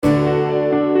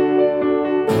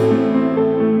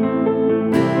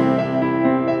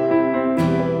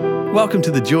Welcome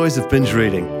to The Joys of Binge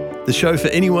Reading, the show for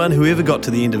anyone who ever got to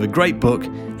the end of a great book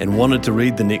and wanted to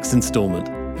read the next instalment.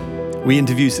 We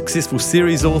interview successful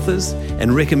series authors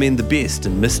and recommend the best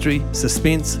in mystery,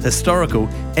 suspense, historical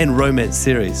and romance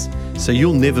series, so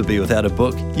you'll never be without a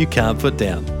book you can't put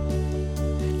down.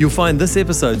 You'll find this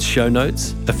episode's show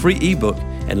notes, a free ebook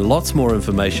and lots more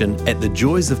information at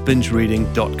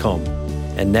thejoysofbingereading.com.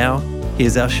 And now,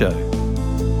 here's our show.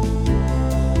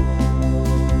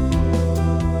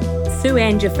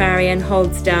 Ann Jaffarian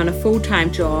holds down a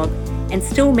full-time job and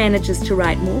still manages to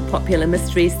write more popular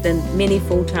mysteries than many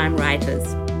full-time writers.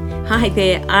 Hi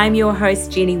there, I'm your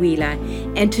host Jenny Wheeler,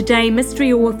 and today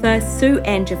mystery author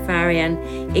Ann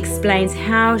Jaffarian explains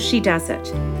how she does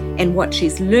it and what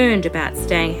she's learned about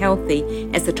staying healthy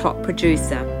as a top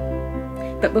producer.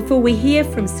 But before we hear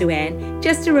from Ann,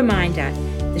 just a reminder,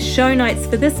 the show notes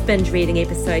for this binge reading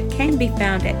episode can be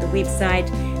found at the website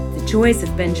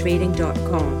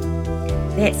thejoysofbingereading.com.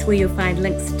 That's where you'll find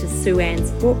links to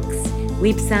Ann's books,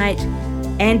 website,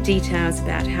 and details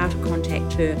about how to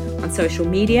contact her on social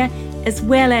media, as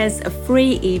well as a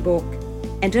free ebook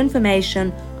and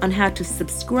information on how to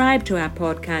subscribe to our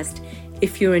podcast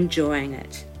if you're enjoying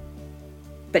it.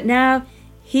 But now,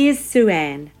 here's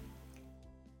Ann.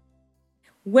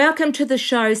 Welcome to the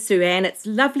show, Ann. It's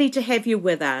lovely to have you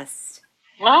with us.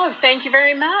 Oh, thank you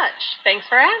very much. Thanks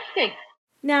for asking.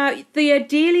 Now, the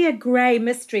Adelia Gray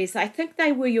mysteries, I think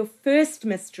they were your first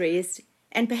mysteries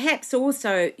and perhaps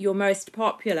also your most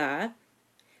popular.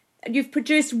 You've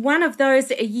produced one of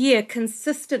those a year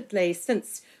consistently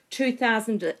since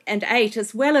 2008,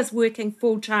 as well as working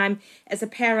full-time as a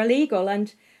paralegal.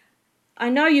 And I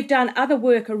know you've done other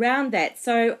work around that,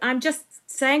 so I'm just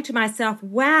saying to myself,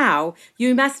 wow,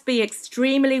 you must be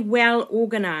extremely well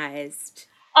organized.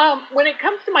 When it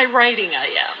comes to my writing, I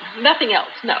am. Nothing else,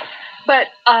 no. But,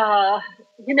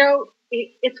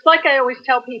 it's like I always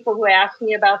tell people who ask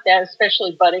me about that,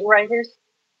 especially budding writers.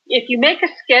 If you make a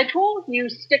schedule, you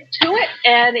stick to it,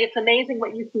 and it's amazing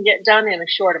what you can get done in a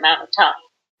short amount of time.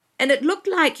 And it looked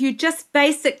like you just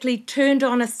basically turned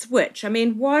on a switch. I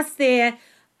mean, was there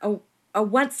a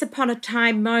once upon a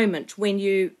time moment when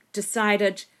you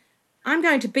decided, I'm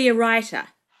going to be a writer?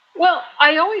 Well,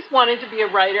 I always wanted to be a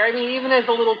writer. I mean, even as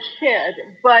a little kid,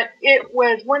 but it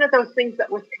was one of those things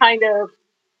that was kind of,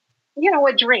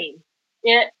 a dream.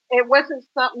 It wasn't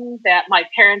something that my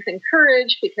parents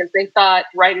encouraged because they thought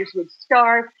writers would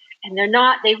starve, and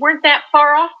they weren't that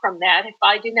far off from that. If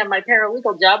I didn't have my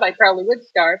paralegal job, I probably would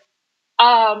starve.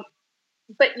 But,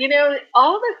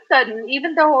 all of a sudden,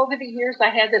 even though over the years I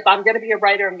had this, I'm going to be a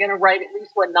writer, I'm going to write at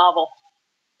least one novel.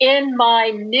 In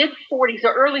my mid-40s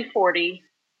or early 40s,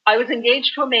 I was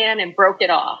engaged to a man and broke it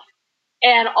off.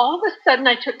 And all of a sudden,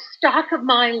 I took stock of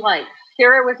my life.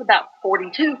 Here I was about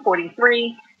 42,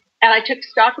 43, and I took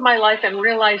stock of my life and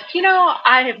realized,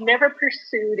 I have never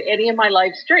pursued any of my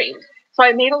life's dreams. So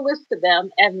I made a list of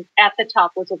them, and at the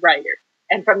top was a writer.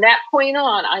 And from that point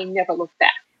on, I never looked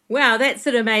back. Wow, that's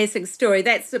an amazing story.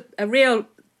 That's a real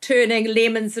turning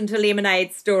lemons into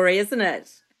lemonade story, isn't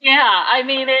it? Yeah, I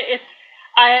mean, it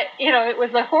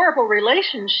was a horrible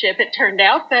relationship, it turned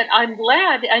out, but I'm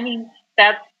glad. I mean,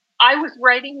 that I was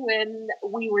writing when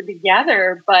we were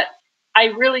together, but I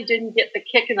really didn't get the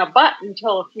kick in the butt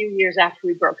until a few years after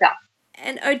we broke up.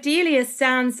 And Adelia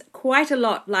sounds quite a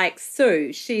lot like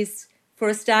Sue. For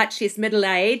a start, she's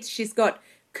middle-aged, she's got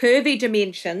curvy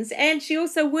dimensions, and she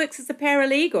also works as a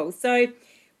paralegal. So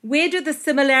where do the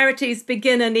similarities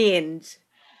begin and end?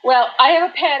 Well, I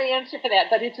have a pat answer for that,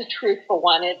 but it's a truthful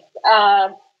one. It's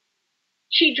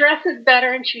she dresses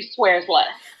better and she swears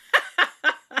less.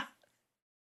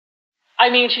 I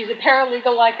mean, she's a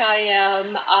paralegal like I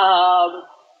am,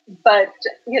 but,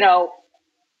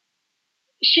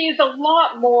 she's a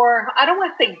lot more, I don't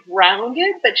want to say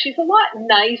grounded, but she's a lot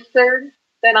nicer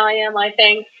than I am, I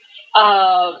think.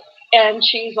 And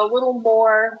she's a little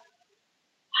more,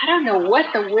 I don't know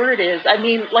what the word is. I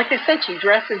mean, like I said, she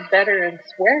dresses better and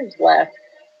swears less.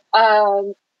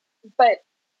 But,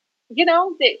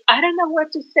 I don't know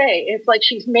what to say. It's like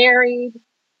she's married.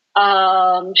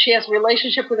 She has a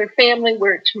relationship with her family,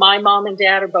 which my mom and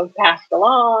dad are both passed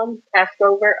away.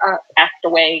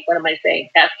 What am I saying?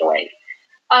 Passed away.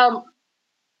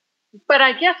 But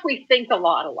I guess we think a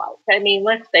lot alike. I mean,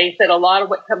 let's face it, a lot of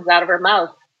what comes out of her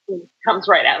mouth comes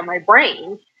right out of my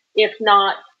brain, if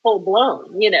not full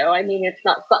blown. I mean, it's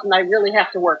not something I really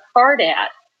have to work hard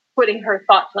at, putting her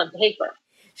thoughts on paper.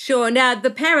 Sure. Now, the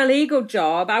paralegal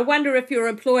job, I wonder if your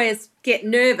employers get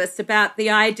nervous about the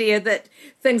idea that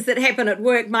things that happen at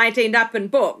work might end up in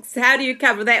books. How do you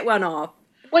cover that one off?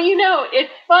 Well,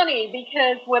 it's funny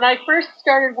because when I first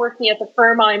started working at the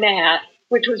firm I'm at,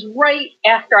 which was right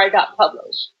after I got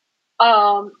published.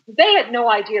 They had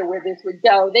no idea where this would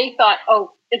go. They thought,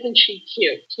 oh, isn't she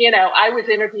cute? I was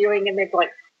interviewing and they're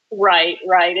like, right,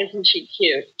 isn't she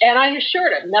cute? And I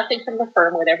assured them nothing from the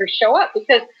firm would ever show up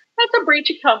because that's a breach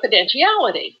of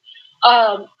confidentiality.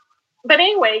 But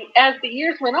anyway, as the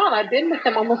years went on, I've been with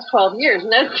them almost 12 years.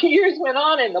 And as the years went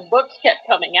on and the books kept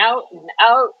coming out and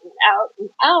out and out and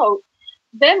out,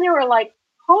 then they were like,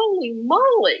 holy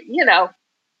moly,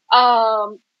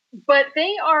 but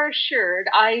they are assured,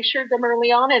 I assured them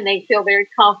early on, and they feel very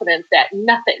confident that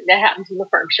nothing that happens in the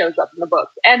firm shows up in the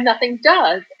books, and nothing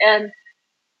does. And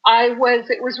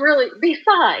it was really,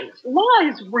 besides, law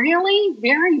is really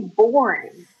very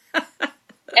boring.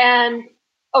 And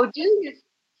Odelia's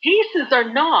cases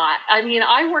are not. I mean,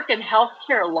 I work in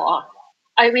healthcare law.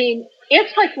 I mean,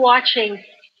 it's like watching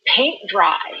paint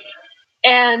dry.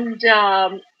 And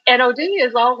Odelia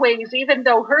is always, even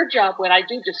though her job, when I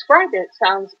do describe it,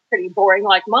 sounds pretty boring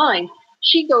like mine,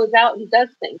 she goes out and does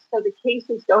things. So the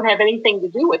cases don't have anything to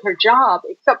do with her job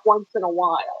except once in a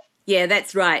while. Yeah,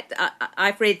 that's right.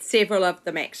 I've read several of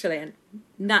them, actually, and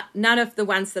none of the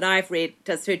ones that I've read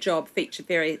does her job feature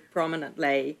very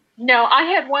prominently. No, I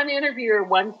had one interviewer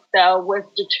once, though, was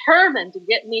determined to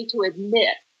get me to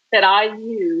admit that I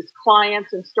use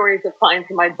clients and stories of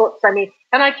clients in my books. I mean,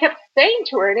 and I kept saying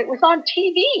to her, and it was on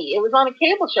TV, it was on a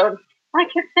cable show, and I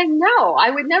kept saying, no,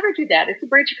 I would never do that. It's a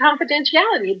breach of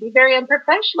confidentiality. It'd be very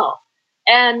unprofessional.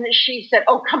 And she said,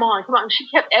 oh, come on. And she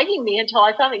kept egging me until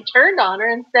I finally turned on her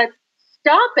and said,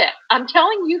 stop it. I'm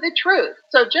telling you the truth.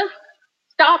 So just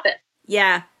stop it.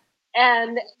 Yeah.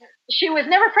 And she was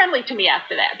never friendly to me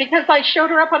after that because I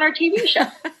showed her up on our TV show.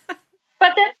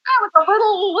 But that was a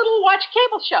little watch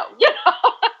cable show,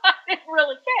 I didn't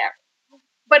really care.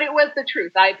 But it was the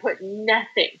truth. I put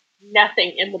nothing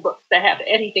in the books that have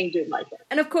anything to do with my book.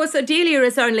 And of course, Odelia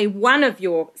is only one of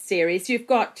your series. You've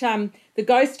got The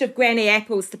Ghost of Granny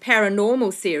Apples, the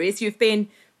paranormal series. You've been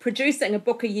producing a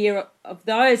book a year of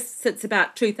those since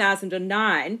about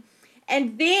 2009.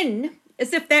 And then,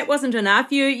 as if that wasn't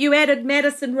enough, you added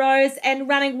Madison Rose and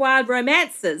Running Wild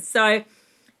Romances. So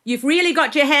you've really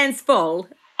got your hands full.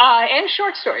 And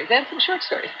short stories, and some short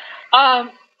stories.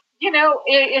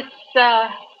 It's,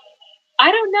 I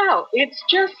don't know. It's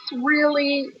just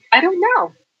really, I don't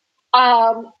know.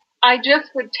 I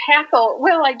just would tackle,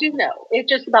 well, I do know. It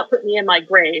just about put me in my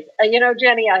grave.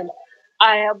 Jenny,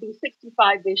 I'll be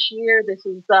 65 this year. This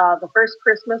is the first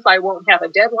Christmas I won't have a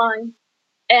deadline.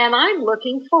 And I'm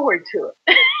looking forward to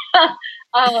it.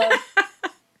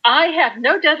 I have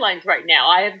no deadlines right now.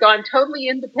 I have gone totally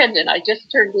independent. I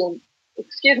just turned in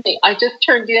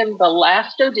the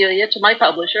last Odelia to my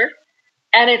publisher.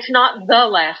 And it's not the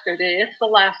last Odelia, it's the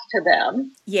last to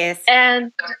them. Yes.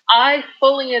 And I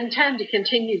fully intend to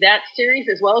continue that series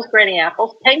as well as Granny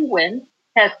Apples. Penguin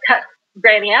has cut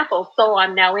Granny Apples, so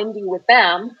I'm now indie with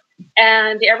them.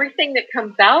 And everything that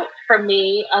comes out from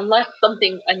me, unless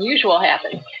something unusual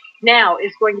happens, now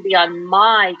is going to be on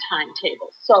my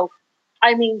timetable. So,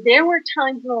 I mean, there were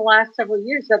times in the last several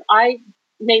years that I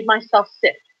made myself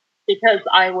sick because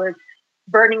I was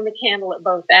burning the candle at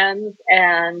both ends.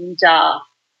 And,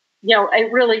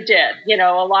 it really did.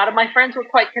 A lot of my friends were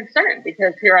quite concerned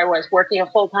because here I was working a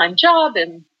full-time job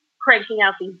and cranking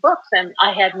out these books and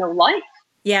I had no life.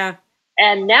 Yeah.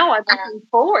 And now I'm looking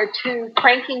forward to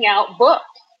cranking out books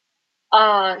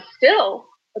still.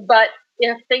 But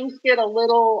if things get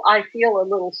I feel a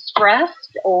little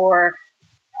stressed or,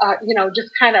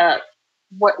 just kind of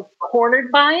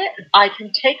cornered by it, I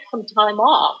can take some time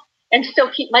off and still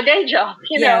keep my day job,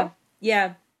 know.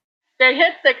 Yeah.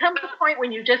 There comes a point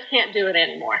when you just can't do it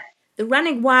anymore. The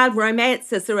Running Wild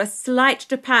Romances are a slight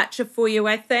departure for you,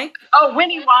 I think. Oh,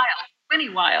 Winnie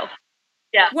Wild.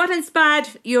 Yeah. What inspired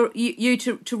you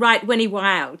to write Winnie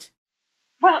Wild?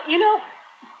 Well,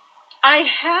 I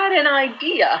had an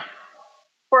idea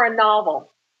for a novel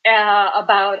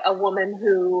about a woman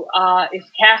who is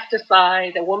cast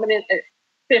aside, a woman at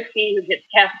 50 who gets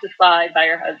cast aside by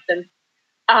her husband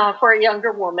for a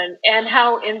younger woman, and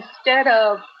how instead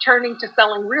of turning to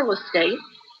selling real estate,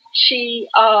 she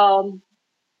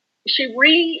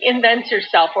reinvents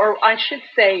herself, or I should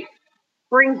say,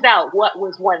 brings out what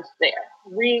was once there,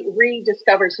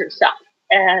 rediscovers herself,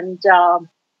 and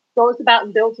goes about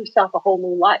and builds herself a whole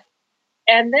new life.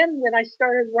 And then when I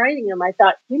started writing them, I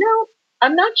thought,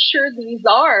 I'm not sure these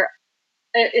are.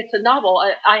 It's a novel.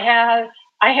 I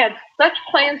had such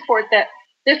plans for it that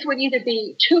this would either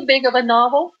be too big of a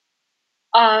novel,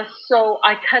 so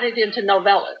I cut it into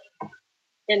novellas,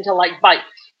 into like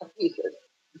bites of pieces.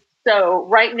 So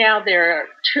right now there are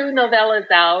 2 novellas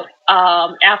out.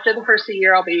 After the first of the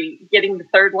year, I'll be getting the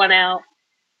third one out.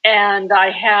 And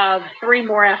I have 3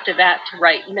 more after that to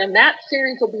write, and then that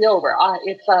series will be over.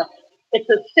 It's a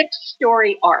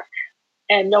 6-story arc,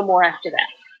 and no more after that.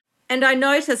 And I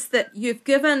noticed that you've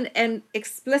given an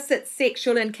explicit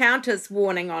sexual encounters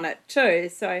warning on it too.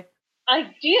 So I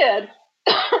did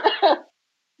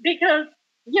because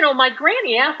my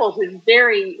Granny Apples is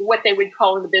very what they would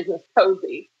call in the business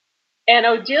cozy, and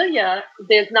Odelia,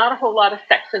 there's not a whole lot of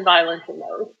sex and violence in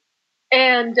those,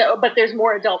 and but there's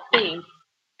more adult themes.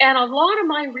 And a lot of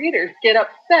my readers get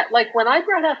upset. Like when I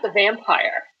brought out the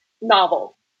vampire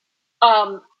novel,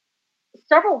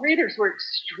 several readers were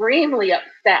extremely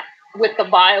upset with the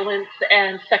violence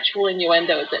and sexual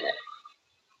innuendos in it.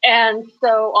 And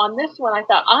so on this one, I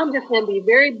thought, I'm just going to be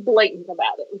very blatant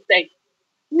about it and say,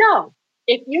 no,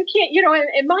 if you can't,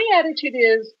 and my attitude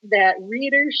is that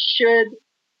readers should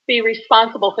be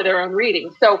responsible for their own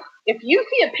reading. So if you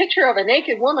see a picture of a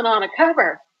naked woman on a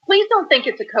cover, please don't think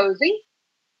it's a cozy.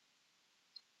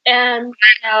 And,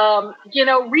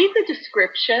 read the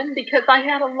description, because I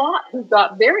had a lot who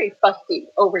got very fussy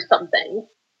over something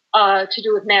to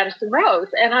do with Madison Rose.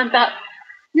 And I thought,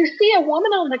 you see a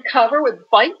woman on the cover with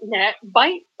bites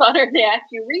on her neck.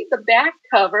 You read the back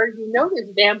cover. You know there's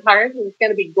vampires and it's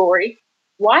going to be gory.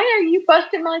 Why are you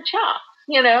busting my chops?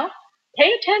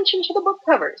 Pay attention to the book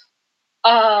covers.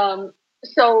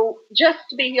 So just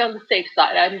to be on the safe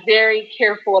side, I'm very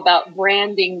careful about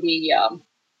branding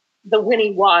the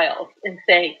Winnie Wild and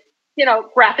say,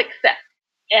 graphic sex.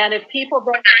 And if people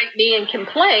don't write me and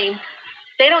complain,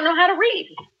 they don't know how to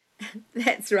read.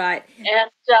 That's right.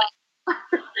 And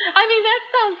I mean,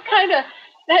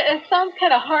 it sounds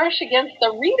kind of harsh against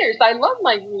the readers. I love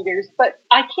my readers, but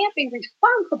I can't be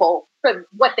responsible for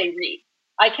what they read.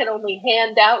 I can only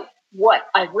hand out what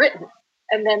I've written,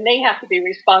 and then they have to be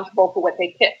responsible for what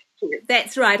they pick to read.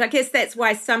 That's right. I guess that's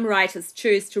why some writers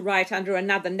choose to write under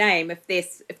another name if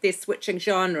they're switching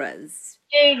genres.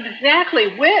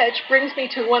 Exactly, which brings me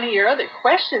to one of your other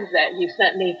questions that you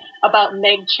sent me about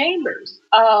Meg Chambers.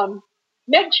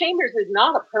 Meg Chambers is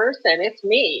not a person, it's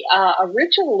me.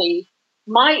 Originally,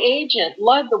 my agent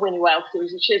loved the Winnie Wild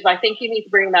series, and she says, I think you need to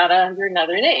bring them out under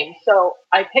another name. So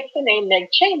I picked the name Meg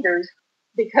Chambers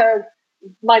because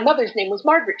my mother's name was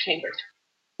Margaret Chambers.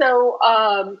 So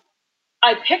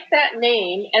I picked that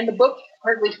name, and the books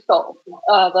hardly sold.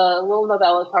 The little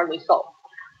novellas hardly sold.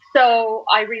 So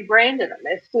I rebranded them.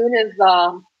 As soon as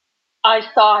I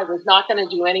saw I was not going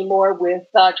to do any more with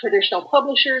traditional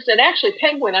publishers, and actually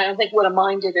Penguin I don't think would have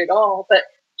minded at all, but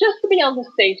just to be on the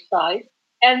safe side.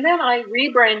 And then I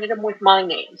rebranded them with my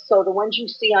name. So the ones you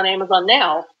see on Amazon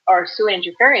now are Sue Ann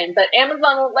Jaffarian, but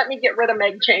Amazon won't let me get rid of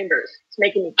Meg Chambers. It's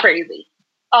making me crazy.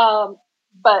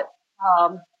 But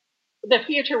the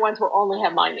future ones will only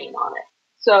have my name on it.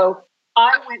 So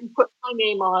I went and put my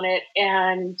name on it,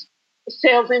 and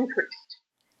sales increased.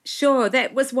 Sure,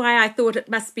 that was why I thought it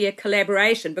must be a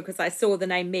collaboration, because I saw the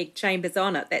name Meg Chambers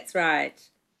on it. That's right.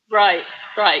 Right.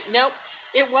 Nope,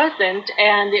 it wasn't.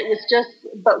 And it was just,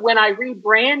 but when I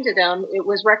rebranded them, it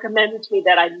was recommended to me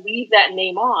that I leave that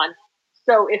name on.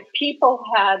 So if people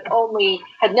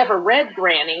had never read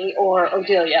Granny or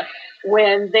Odelia,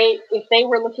 if they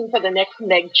were looking for the next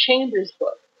Meg Chambers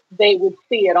book, they would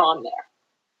see it on there.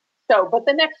 So, but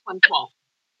the next one won't.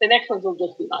 The next ones will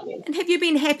just be my name. And have you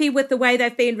been happy with the way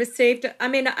they've been received? I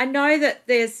mean, I know that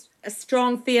there's a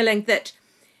strong feeling that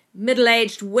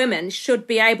middle-aged women should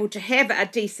be able to have a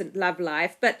decent love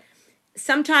life, but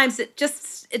sometimes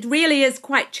it really is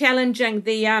quite challenging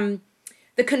the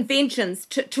conventions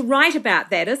to write about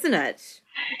that, isn't it?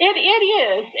 It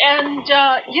is. And,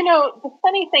 the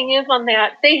funny thing is on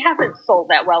that, they haven't sold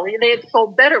that well. They had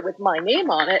sold better with my name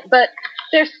on it, but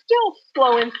they're still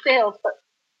slow in sales. But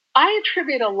I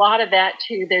attribute a lot of that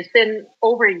to there's been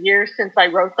over a year since I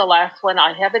wrote the last one.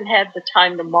 I haven't had the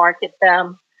time to market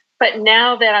them. But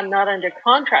now that I'm not under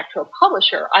contract to a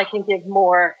publisher, I can give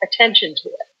more attention to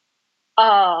it.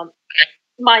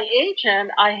 My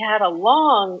agent, I had a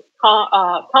long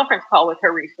conference call with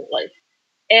her recently.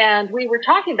 And we were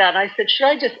talking about it. I said, should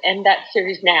I just end that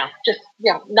series now? Just,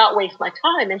 not waste my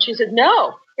time. And she said,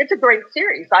 no, it's a great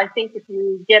series. I think if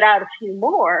you get out a few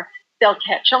more, they'll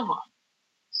catch on.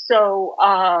 So,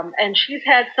 and she's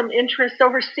had some interest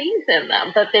overseas in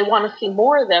them, but they want to see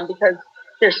more of them because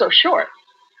they're so short.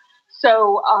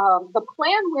 So the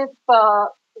plan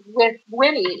with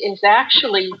Winnie is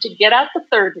actually to get out the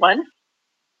third one,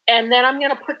 and then I'm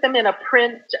going to put them in a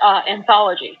print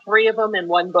anthology, 3 of them in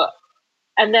one book.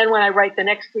 And then when I write the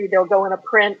next 3, they'll go in a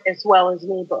print as well as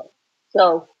an ebook.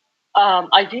 So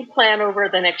I do plan over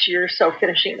the next year or so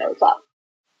finishing those up.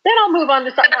 Then I'll move on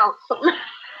to something else.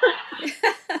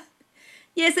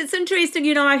 Yes, it's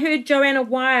interesting. I heard Joanna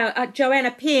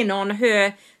Penn on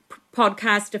her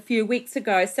podcast a few weeks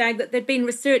ago saying that there'd been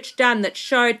research done that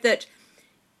showed that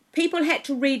people had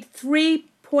to read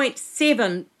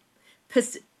 3.7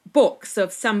 books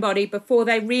of somebody before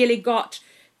they really got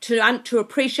to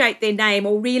appreciate their name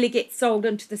or really get sold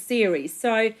into the series.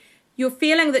 So your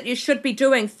feeling that you should be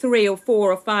doing 3 or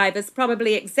 4 or 5 is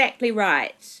probably exactly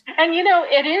right. And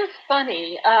it is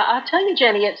funny. I'll tell you,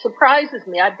 Jenny, it surprises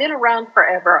me. I've been around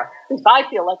forever. At least I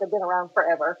feel like I've been around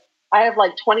forever. I have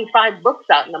like 25 books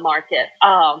out in the market.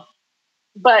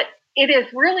 But it is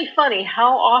really funny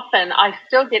how often I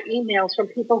still get emails from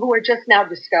people who are just now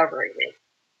discovering me.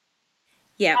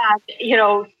 Yeah.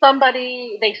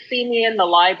 Somebody, they see me in the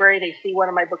library, they see one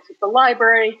of my books at the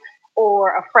library,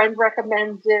 or a friend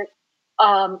recommends it,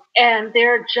 and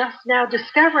they're just now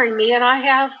discovering me. And I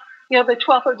have, the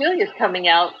 12th Odelia is coming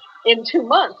out in 2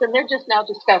 months, and they're just now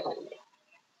discovering me.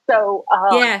 So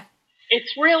yeah,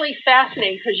 it's really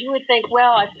fascinating because you would think,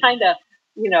 well, I've kind of,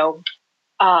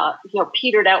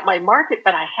 petered out my market,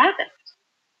 but I haven't.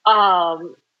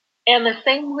 And the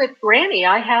same with Granny.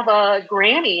 I have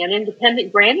an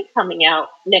independent Granny coming out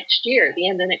next year, the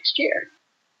end of next year.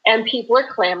 And people are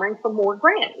clamoring for more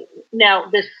Granny. Now,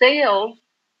 the sales,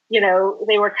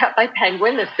 they were cut by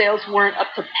Penguin. The sales weren't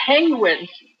up to Penguin's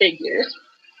figures,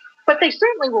 but they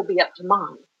certainly will be up to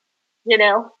mine.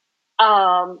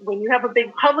 When you have a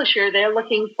big publisher, they're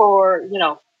looking for,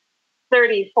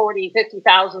 30, 40,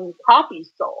 50,000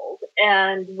 copies sold.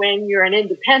 And when you're an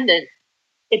independent,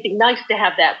 it'd be nice to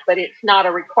have that, but it's not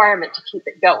a requirement to keep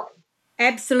it going.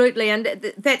 Absolutely.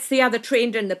 And that's the other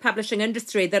trend in the publishing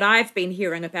industry that I've been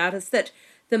hearing about, is that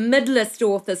the mid-list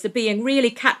authors are being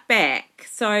really cut back.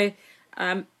 So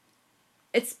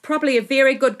it's probably a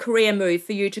very good career move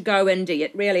for you to go indie.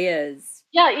 It really is.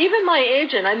 Yeah, even my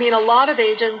agent. I mean, a lot of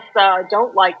agents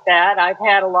don't like that. I've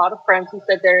had a lot of friends who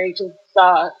said their agents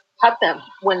cut them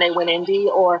when they went indie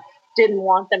or didn't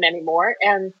want them anymore.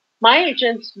 And my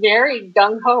agent's very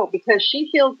gung-ho because she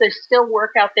feels there's still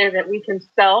work out there that we can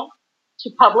sell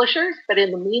to publishers. But in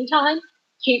the meantime,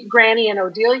 keep Granny and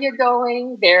Odelia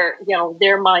going.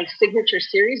 They're my signature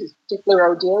series, is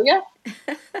particular Odelia.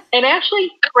 And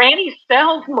actually, Granny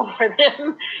sells more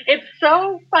than, it's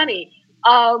so funny.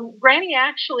 Granny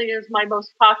actually is my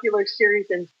most popular series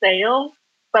in sales,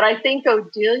 but I think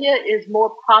Odelia is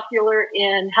more popular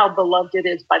in how beloved it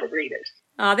is by the readers.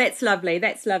 Oh, that's lovely.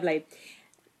 That's lovely.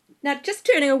 Now, just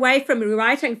turning away from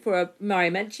writing for a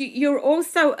moment, you're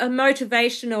also a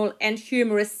motivational and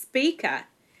humorous speaker.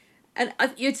 And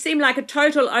you seem like a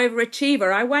total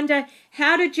overachiever. I wonder,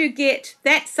 how did you get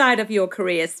that side of your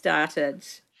career started?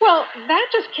 Well, that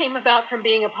just came about from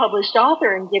being a published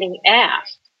author and getting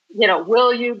asked,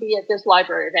 will you be at this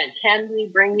library event? Can we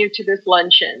bring you to this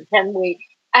luncheon? Can we?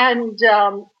 And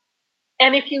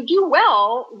if you do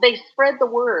well, they spread the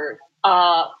word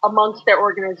amongst their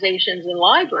organizations and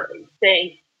libraries,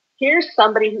 saying, here's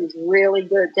somebody who's really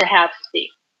good to have speak.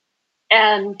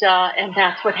 And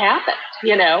that's what happened.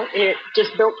 It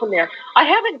just built from there. I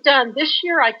haven't done this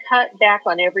year. I cut back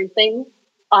on everything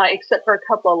except for a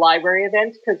couple of library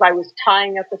events because I was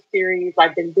tying up a series.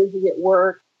 I've been busy at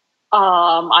work.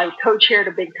 I co-chaired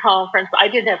a big conference. I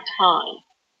didn't have time,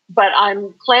 but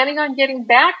I'm planning on getting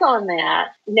back on that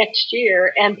next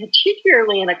year, and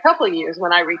particularly in a couple of years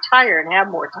when I retire and have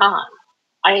more time.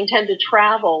 I intend to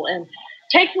travel and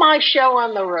take my show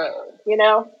on the road,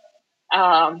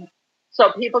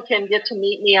 so people can get to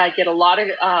meet me. I get a lot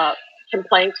of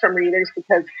complaints from readers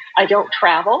because I don't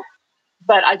travel,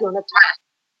 but I don't have time.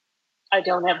 I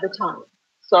don't have the time.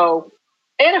 So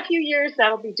in a few years,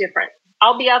 that'll be different.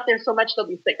 I'll be out there so much they'll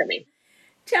be sick of me.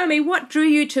 Tell me, what drew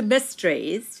you to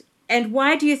mysteries, and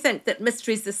why do you think that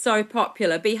mysteries are so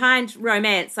popular? Behind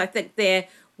romance, I think they're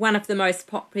one of the most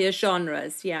popular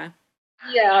genres, yeah.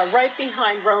 Yeah, right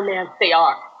behind romance they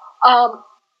are.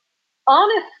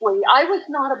 Honestly, I was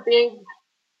not a big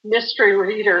mystery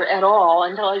reader at all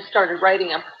until I started writing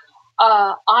them.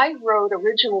 I wrote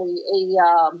originally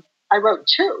I wrote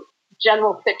 2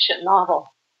 general fiction novels.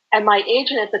 And my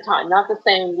agent at the time, not the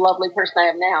same lovely person I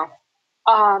am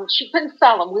now, she couldn't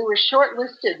sell them. We were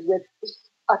shortlisted with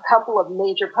a couple of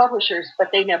major publishers,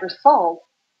 but they never sold.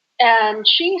 And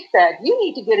she said, you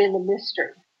need to get into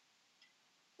mystery.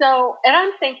 So, and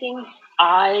I'm thinking,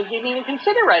 I didn't even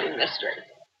consider writing mystery.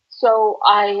 So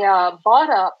I bought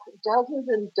up dozens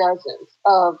and dozens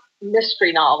of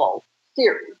mystery novel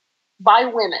series by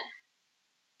women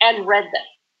and read them.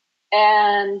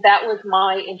 And that was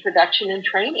my introduction and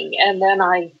training. And then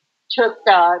I took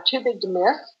Too Big to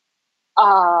Miss,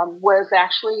 was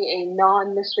actually a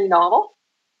non-mystery novel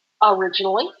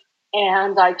originally.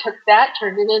 And I took that,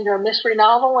 turned it into a mystery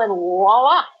novel, and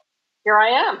voila, here I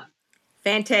am.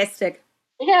 Fantastic.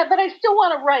 Yeah, but I still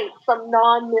want to write some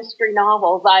non-mystery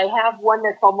novels. I have one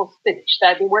that's almost finished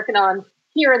that I've been working on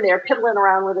here and there, piddling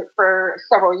around with it for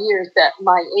several years, that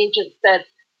my agent said,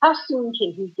 how soon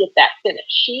can he get that finished?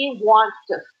 She wants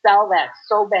to sell that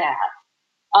so bad.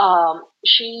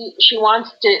 She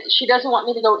doesn't want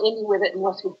me to go indie with it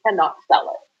unless we cannot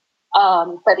sell it.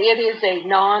 But it is a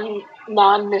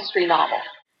non-mystery novel.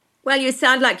 Well, you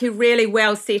sound like you're really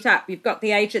well set up. You've got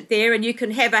the agent there and you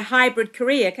can have a hybrid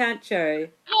career, can't you?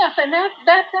 Yes, and that's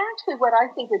actually what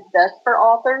I think is best for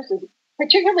authors, is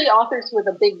particularly authors with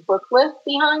a big book list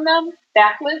behind them.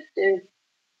 Backlist is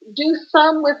do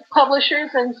some with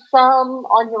publishers and some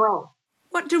on your own.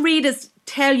 What do readers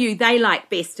tell you they like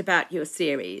best about your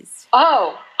series?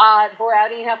 Oh, boy, I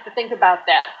didn't have to think about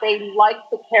that. They like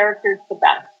the characters the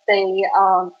best.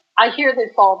 I hear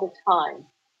this all the time.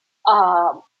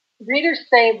 Readers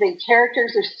say the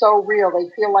characters are so real, they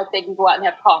feel like they can go out and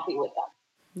have coffee with them.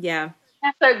 Yeah.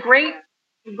 That's a great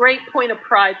point of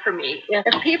pride for me.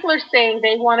 If people are saying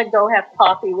they want to go have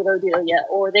coffee with Odelia,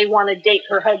 or they want to date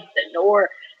her husband, or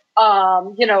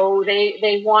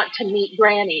they want to meet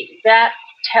Granny, that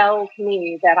tells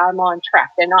me that I'm on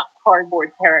track. They're not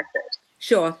cardboard characters.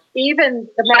 Sure. Even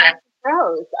the Mask of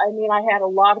Rose. I mean, I had a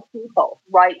lot of people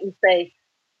write and say,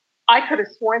 I could have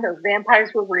sworn those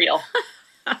vampires were real.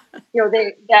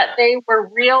 They were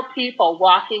real people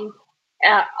walking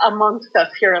amongst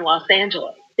us here in Los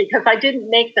Angeles, because I didn't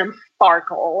make them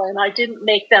sparkle and I didn't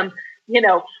make them,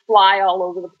 fly all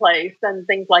over the place and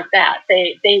things like that.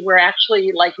 They were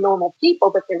actually like normal people,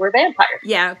 but they were vampires.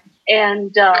 Yeah.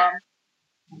 And that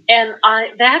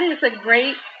is a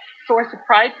great source of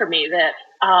pride for me, that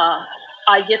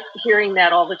I get hearing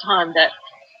that all the time, that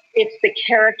it's the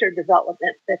character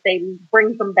development that they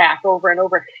bring them back over and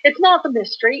over. It's not the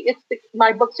mystery.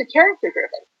 My books are character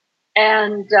driven.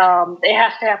 And it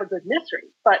has to have a good mystery,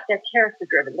 but they're character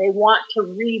driven. They want to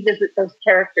revisit those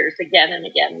characters again and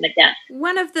again and again.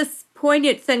 One of the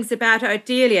poignant things about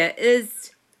Odelia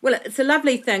is, well, it's a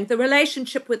lovely thing, the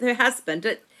relationship with her husband.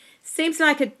 It seems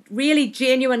like a really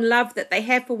genuine love that they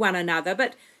have for one another,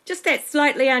 but just that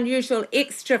slightly unusual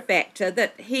extra factor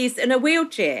that he's in a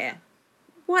wheelchair.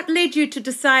 What led you to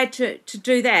decide to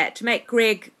do that, to make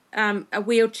Greg a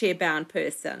wheelchair-bound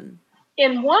person?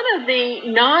 In one of the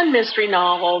non-mystery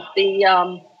novels,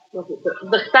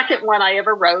 the second one I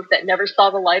ever wrote that never saw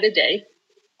the light of day,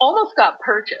 almost got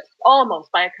purchased,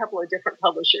 almost, by a couple of different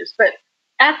publishers. But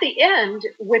at the end,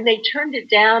 when they turned it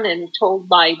down and told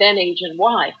my then agent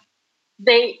why,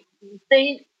 they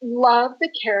loved the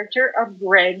character of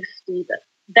Greg Stevens.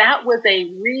 That was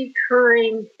a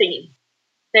recurring theme.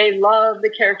 They loved the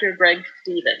character of Greg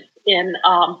Stevens in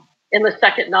the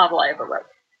second novel I ever wrote.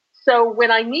 So when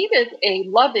I needed a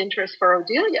love interest for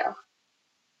Odelia,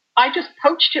 I just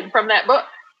poached him from that book.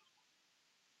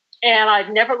 And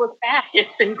I've never looked back. It's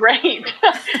been great.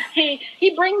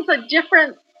 He brings a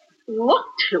different look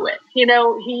to it.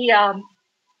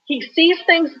 He sees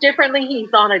things differently.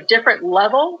 He's on a different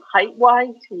level,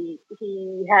 height-wise. He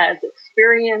has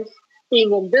experience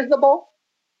being invisible,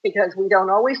 because we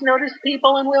don't always notice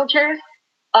people in wheelchairs.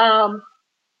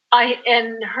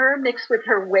 And her mixed with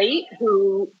her weight,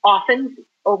 who often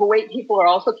overweight people are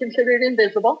also considered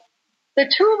invisible. The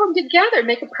two of them together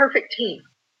make a perfect team.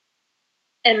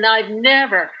 And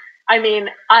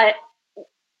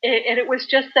it was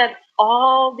just that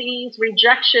all these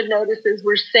rejection notices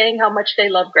were saying how much they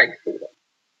love Greg Stevens.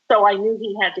 So I knew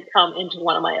he had to come into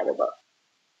one of my other books.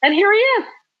 And here he is.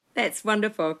 That's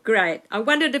wonderful. Great. I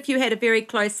wondered if you had a very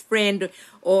close friend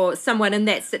or someone in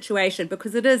that situation,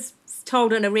 because it is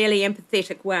told in a really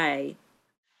empathetic way.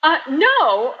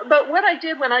 No, but what I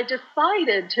did when I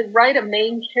decided to write a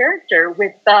main character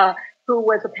who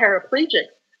was a paraplegic,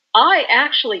 I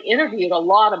actually interviewed a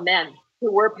lot of men who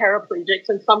were paraplegics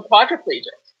and some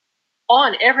quadriplegics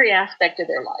on every aspect of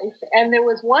their life. And there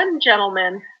was one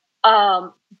gentleman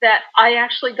that I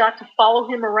actually got to follow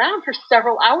him around for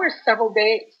several hours, several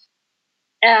days.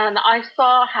 And I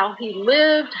saw how he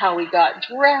lived, how he got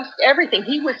dressed, everything.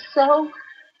 He was so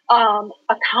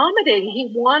accommodating.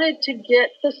 He wanted to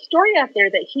get the story out there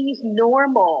that he's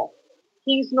normal.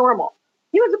 He's normal.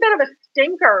 He was a bit of a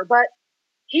stinker, but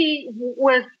he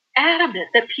was adamant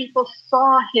that people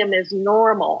saw him as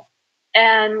normal.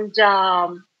 And so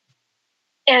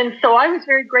I was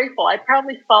very grateful. I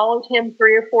probably followed him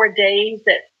 3 or 4 days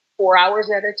at 4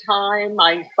 hours at a time.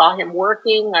 I saw him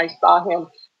working. I saw him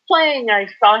playing. I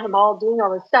saw him all doing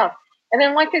all this stuff. And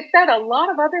then, like I said, a lot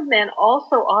of other men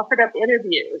also offered up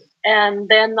interviews. And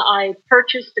then I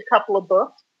purchased a couple of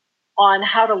books on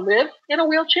how to live in a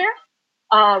wheelchair,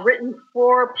 written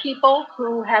for people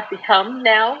who have become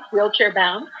now wheelchair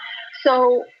bound.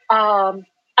 So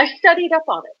I studied up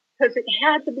on it because it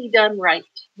had to be done right.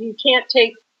 You can't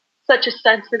take such a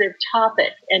sensitive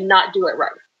topic and not do it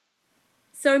right.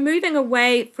 So moving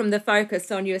away from the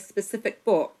focus on your specific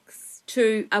books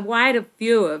to a wider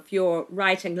view of your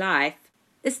writing life,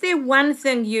 is there one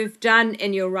thing you've done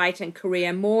in your writing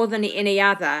career more than any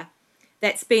other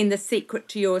that's been the secret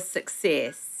to your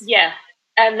success? Yes,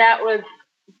 and that was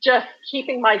just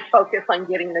keeping my focus on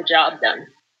getting the job done.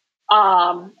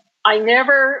 I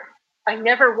never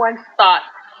once thought,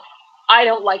 I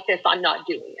don't like this, I'm not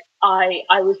doing it.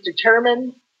 I was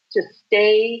determined to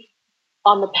stay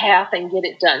on the path and get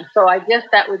it done. So I guess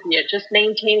that would be it, just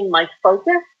maintaining my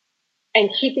focus and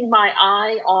keeping my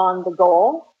eye on the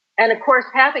goal. And of course,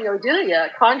 having Odelia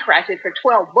contracted for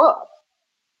 12 books,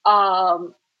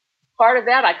 part of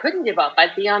that I couldn't give up.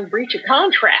 I'd be on breach of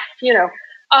contract,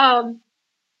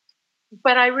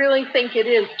 but I really think it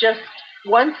is just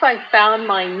once I found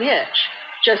my niche,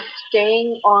 just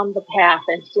staying on the path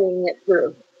and seeing it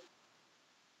through.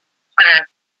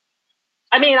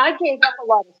 I mean, I gave up a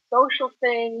lot of social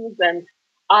things, and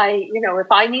if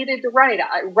I needed to write,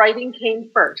 writing came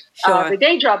first. Sure. The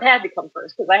day job had to come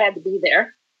first because I had to be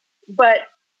there. But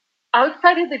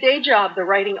outside of the day job, the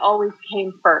writing always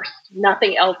came first.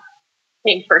 Nothing else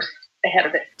came first ahead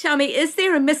of it. Tell me, is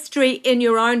there a mystery in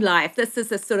your own life? This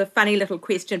is a sort of funny little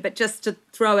question, but just to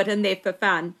throw it in there for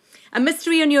fun. A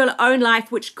mystery in your own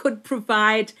life which could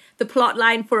provide the plot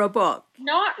line for a book?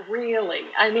 Not really.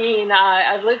 I mean,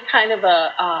 I've lived kind of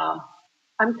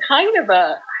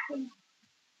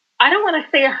I don't want to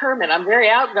say a hermit. I'm very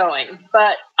outgoing,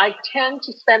 but I tend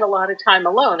to spend a lot of time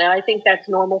alone, and I think that's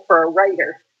normal for a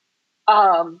writer.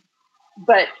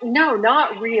 But no,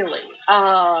 not really.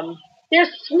 There's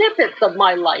snippets of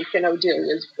my life in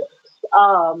Odelia's books.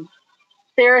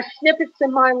 There are snippets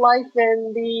in my life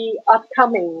in the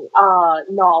upcoming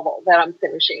novel that I'm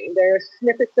finishing. There are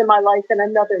snippets in my life in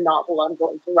another novel I'm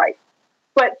going to write.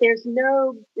 But there's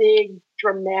no big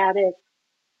dramatic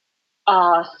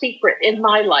secret in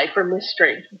my life or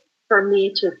mystery for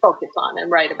me to focus on and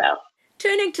write about.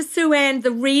 Turning to Sue Ann,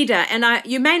 the reader, and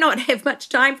you may not have much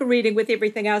time for reading with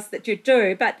everything else that you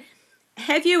do, but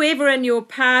have you ever in your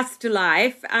past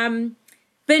life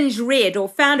binge read or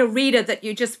found a reader that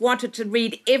you just wanted to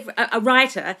read, a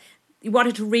writer, you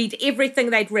wanted to read everything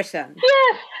they'd written?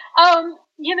 Yes.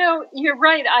 You're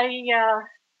right.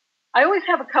 I always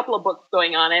have a couple of books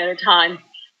going on at a time,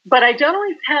 but I don't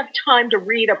always have time to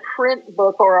read a print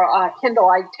book or a Kindle.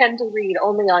 I tend to read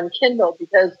only on Kindle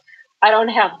because I don't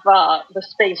have the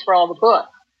space for all the books.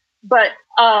 But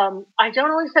I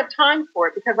don't always have time for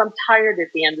it because I'm tired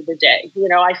at the end of the day.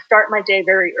 I start my day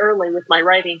very early with my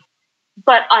writing,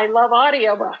 but I love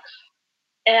audiobooks.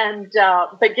 And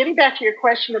but getting back to your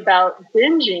question about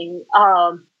binging,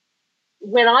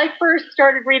 when I first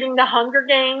started reading The Hunger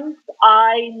Games,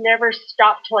 I never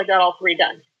stopped till I got all 3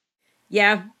 done.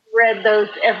 Yeah. Read those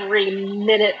every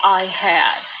minute I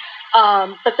had.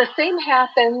 But the same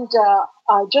happened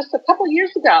just a couple of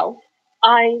years ago.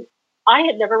 I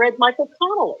had never read Michael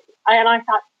Connelly. And I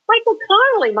thought, Michael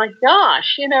Connelly, my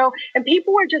gosh, and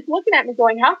people were just looking at me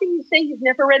going, how can you say you've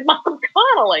never read Michael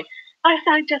Connelly? I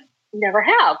said, I just never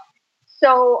have.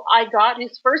 So I got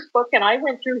his first book and I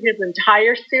went through his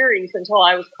entire series until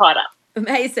I was caught up.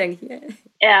 Amazing. Yeah.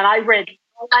 And I read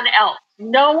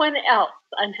no one else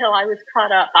until I was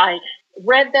caught up. I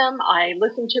read them, I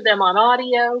listened to them on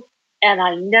audio, and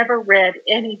I never read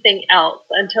anything else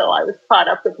until I was caught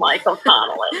up with Michael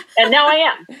Connelly. And now I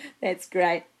am. That's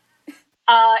great.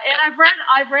 And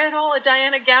I've read all of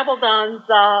Diana Gabaldon's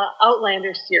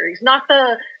Outlander series, not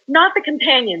the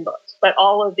companion books, but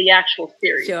all of the actual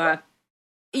series. Sure.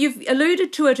 You've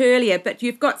alluded to it earlier, but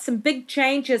you've got some big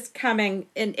changes coming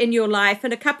in your life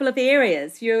in a couple of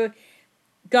areas. You're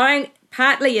going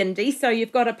partly indie, so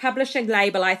you've got a publishing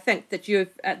label, I think, that you're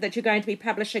going to be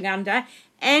publishing under,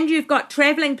 and you've got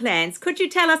traveling plans. Could you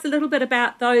tell us a little bit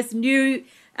about those new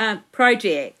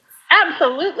projects?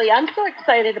 Absolutely. I'm so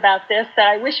excited about this that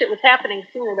I wish it was happening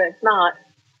sooner, but it's not.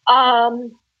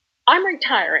 I'm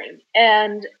retiring,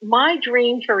 and my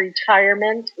dream for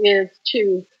retirement is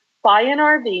to buy an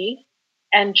RV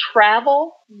and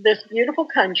travel this beautiful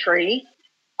country,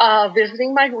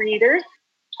 visiting my readers,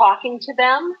 talking to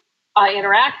them,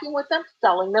 interacting with them,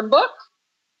 selling them books,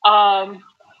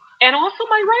 and also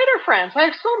my writer friends. I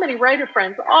have so many writer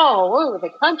friends all over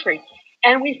the country,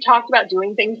 and we've talked about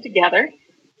doing things together.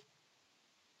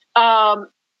 My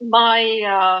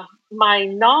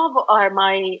novel, or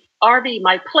my RV,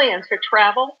 my plans for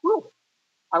travel. Ooh,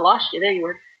 I lost you. There you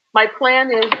were. My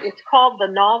plan is, it's called the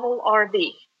Novel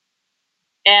RV.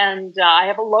 And I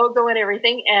have a logo and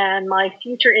everything, and my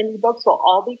future indie books will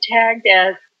all be tagged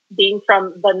as being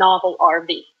from the Novel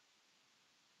RV.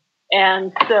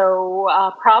 And so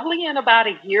probably in about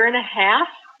a year and a half,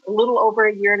 a little over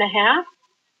a year and a half,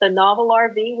 the Novel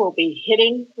RV will be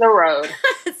hitting the road.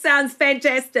 Sounds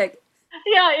fantastic.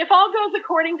 Yeah, if all goes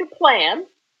according to plan,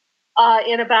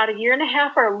 in about a year and a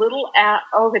half or a little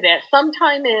over that,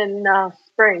 sometime in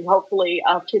spring, hopefully,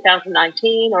 of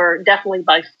 2019, or definitely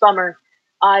by summer,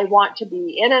 I want to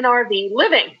be in an RV,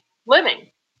 living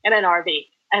in an RV,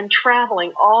 and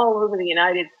traveling all over the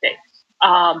United States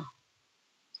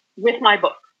with my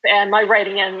books and my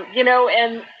writing, and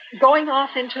going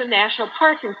off into a national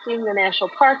park and seeing the national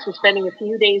parks and spending a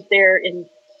few days there in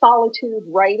solitude,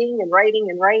 writing, and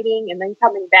then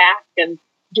coming back and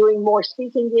doing more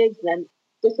speaking gigs, and then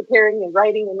disappearing and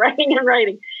writing.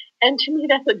 And to me,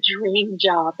 that's a dream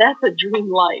job. That's a dream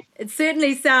life. It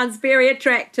certainly sounds very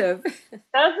attractive. Doesn't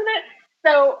it?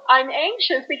 So I'm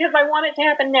anxious because I want it to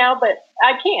happen now, but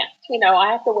I can't.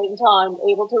 I have to wait until I'm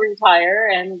able to retire.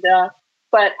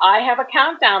 But I have a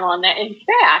countdown on that. In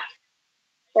fact,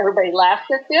 everybody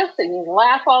laughs at this, and you can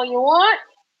laugh all you want.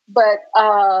 But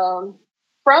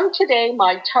from today,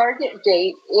 my target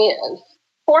date is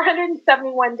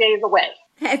 471 days away.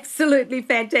 Absolutely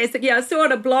fantastic. Yeah, I saw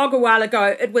on a blog a while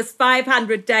ago, it was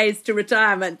 500 days to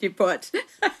retirement, you put.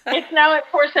 It's now at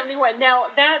 471.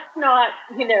 Now, that's not,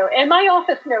 and my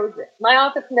office knows it. My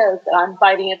office knows that I'm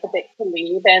biting at the bit to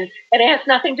leave, and it has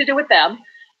nothing to do with them.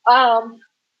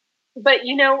 But,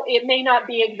 it may not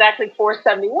be exactly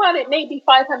 471. It may be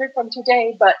 500 from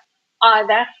today, but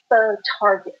that's the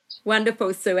target.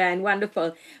 Wonderful, Sue Ann,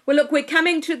 wonderful. Well, look, we're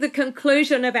coming to the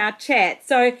conclusion of our chat.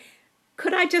 So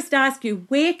could I just ask you,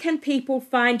 where can people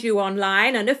find you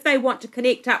online? And if they want to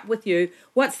connect up with you,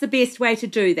 what's the best way to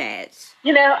do that?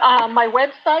 My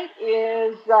website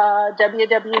is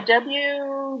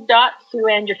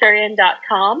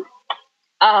www.sueannjaffarian.com.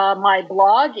 My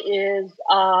blog is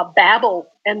Babble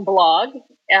and Blog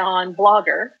on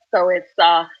Blogger. So it's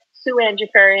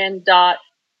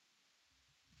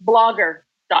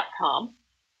sueannjaffarian.blogger.com.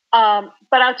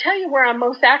 But I'll tell you where I'm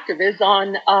most active is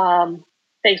on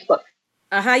Facebook.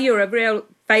 You're a real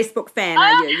Facebook fan,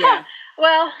 are you? Yeah.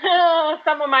 Well,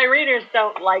 some of my readers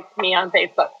don't like me on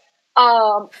Facebook.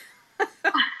 I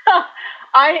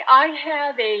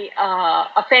have a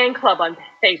fan club on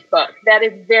Facebook that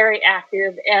is very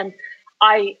active, and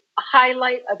I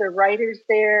highlight other writers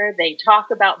there. They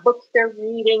talk about books they're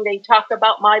reading. They talk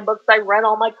about my books. I run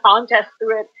all my contests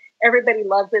through it. Everybody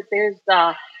loves it. There's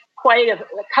quite a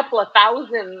couple of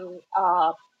thousand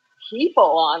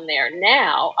people on there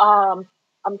now.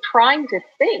 I'm trying to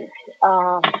think.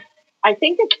 I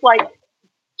think it's like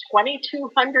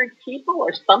 2,200 people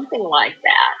or something like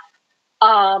that.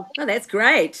 Oh, that's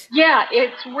great. Yeah,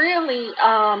 it's really,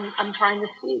 I'm trying to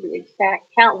see the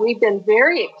exact count. We've been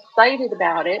very excited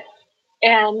about it,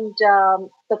 and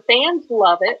the fans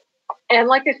love it. And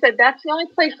like I said, that's the only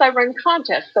place I run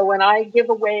contests. So when I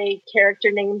give away character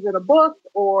names in a book,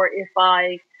 or if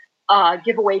I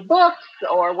give away books,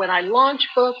 or when I launch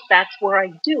books, that's where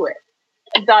I do it.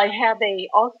 And I have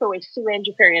also a Sue Ann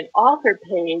Jaffarian author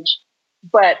page,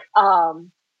 but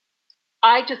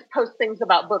I just post things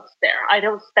about books there. I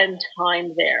don't spend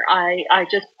time there. I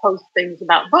just post things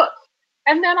about books.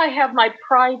 And then I have my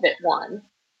private one.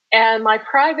 And my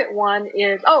private one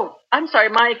is,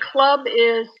 my club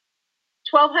is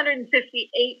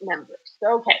 1,258 members.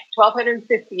 Okay,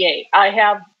 1,258. I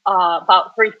have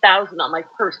about 3,000 on my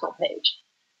personal page.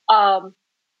 And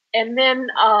then,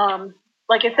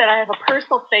 like I said, I have a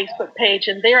personal Facebook page,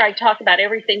 and there I talk about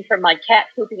everything from my cat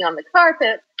pooping on the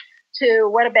carpet to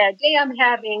what a bad day I'm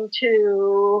having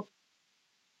to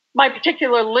my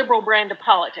particular liberal brand of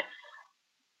politics.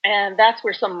 And that's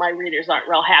where some of my readers aren't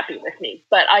real happy with me.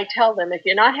 But I tell them, if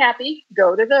you're not happy,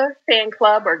 go to the fan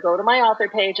club or go to my author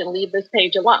page and leave this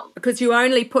page alone. Because you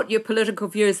only put your political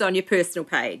views on your personal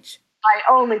page. I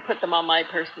only put them on my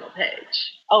personal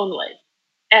page, only.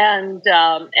 And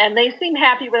they seem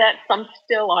happy with that. Some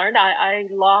still aren't. I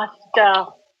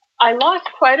lost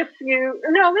quite a few,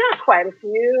 no, not quite a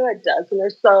few, a dozen or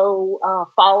so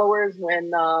followers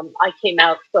when I came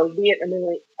out so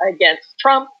vehemently against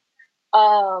Trump.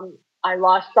 I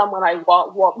lost some when I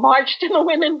marched in the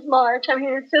Women's March. I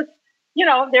mean, it's just,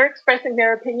 they're expressing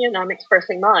their opinion. I'm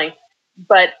expressing mine.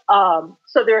 But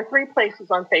so there are 3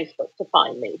 places on Facebook to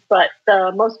find me. But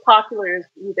the most popular is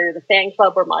either the fan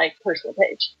club or my personal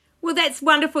page. Well, that's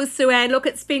wonderful, Sue Ann. Look,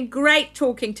 it's been great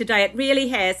talking today. It really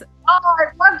has. Oh, I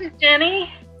loved it,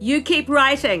 Jenny. You keep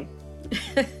writing.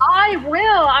 I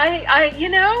will.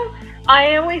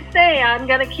 I always say I'm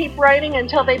going to keep writing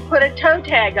until they put a toe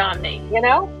tag on me,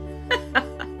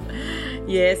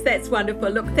 Yes, that's wonderful.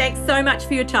 Look, thanks so much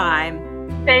for your time.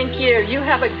 Thank you. You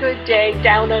have a good day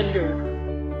down under.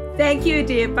 Thank you,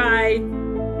 dear. Bye.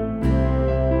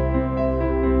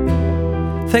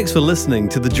 Thanks for listening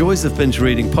to the Joys of Binge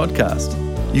Reading podcast.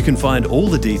 You can find all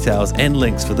the details and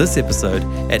links for this episode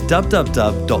at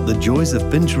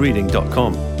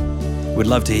www.thejoysofbingereading.com. We'd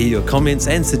love to hear your comments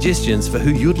and suggestions for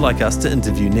who you'd like us to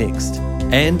interview next.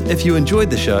 And if you enjoyed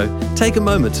the show, take a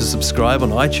moment to subscribe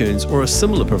on iTunes or a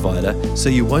similar provider so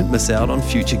you won't miss out on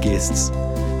future guests.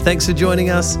 Thanks for joining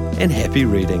us, and happy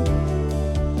reading.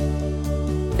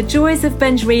 The Joys of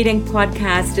Binge Reading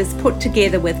podcast is put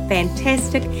together with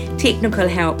fantastic technical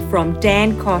help from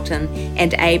Dan Cotton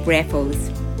and Abe Raffles.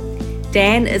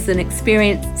 Dan is an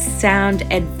experienced sound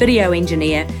and video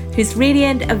engineer who's ready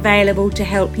and available to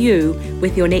help you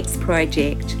with your next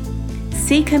project.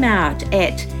 Seek him out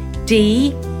at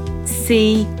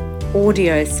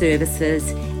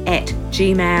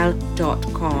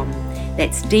dcaudioservices@gmail.com.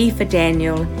 That's D for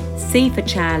Daniel, C for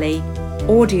Charlie,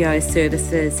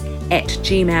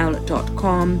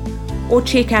 audioservices@gmail.com, or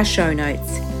check our show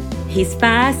notes. He's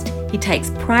fast, he takes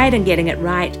pride in getting it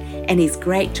right, and he's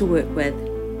great to work with.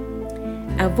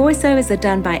 Our voiceovers are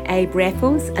done by Abe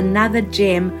Raffles, another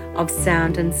gem of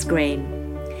sound and screen.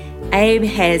 Abe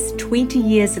has 20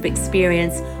 years of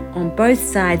experience on both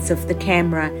sides of the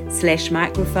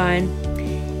camera/microphone,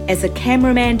 as a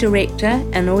cameraman director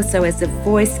and also as a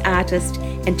voice artist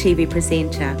and TV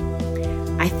presenter.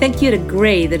 I think you'd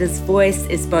agree that his voice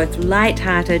is both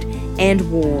light-hearted and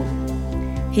warm.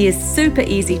 He is super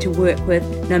easy to work with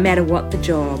no matter what the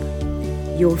job.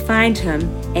 You'll find him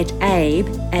at Abe,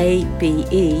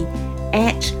 A-B-E,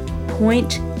 at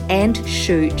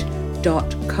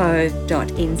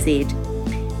pointandshoot.co.nz.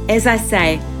 As I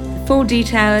say, the full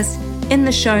details in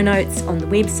the show notes on the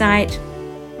website.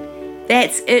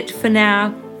 That's it for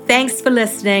now. Thanks for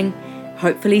listening.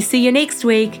 Hopefully see you next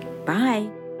week. Bye.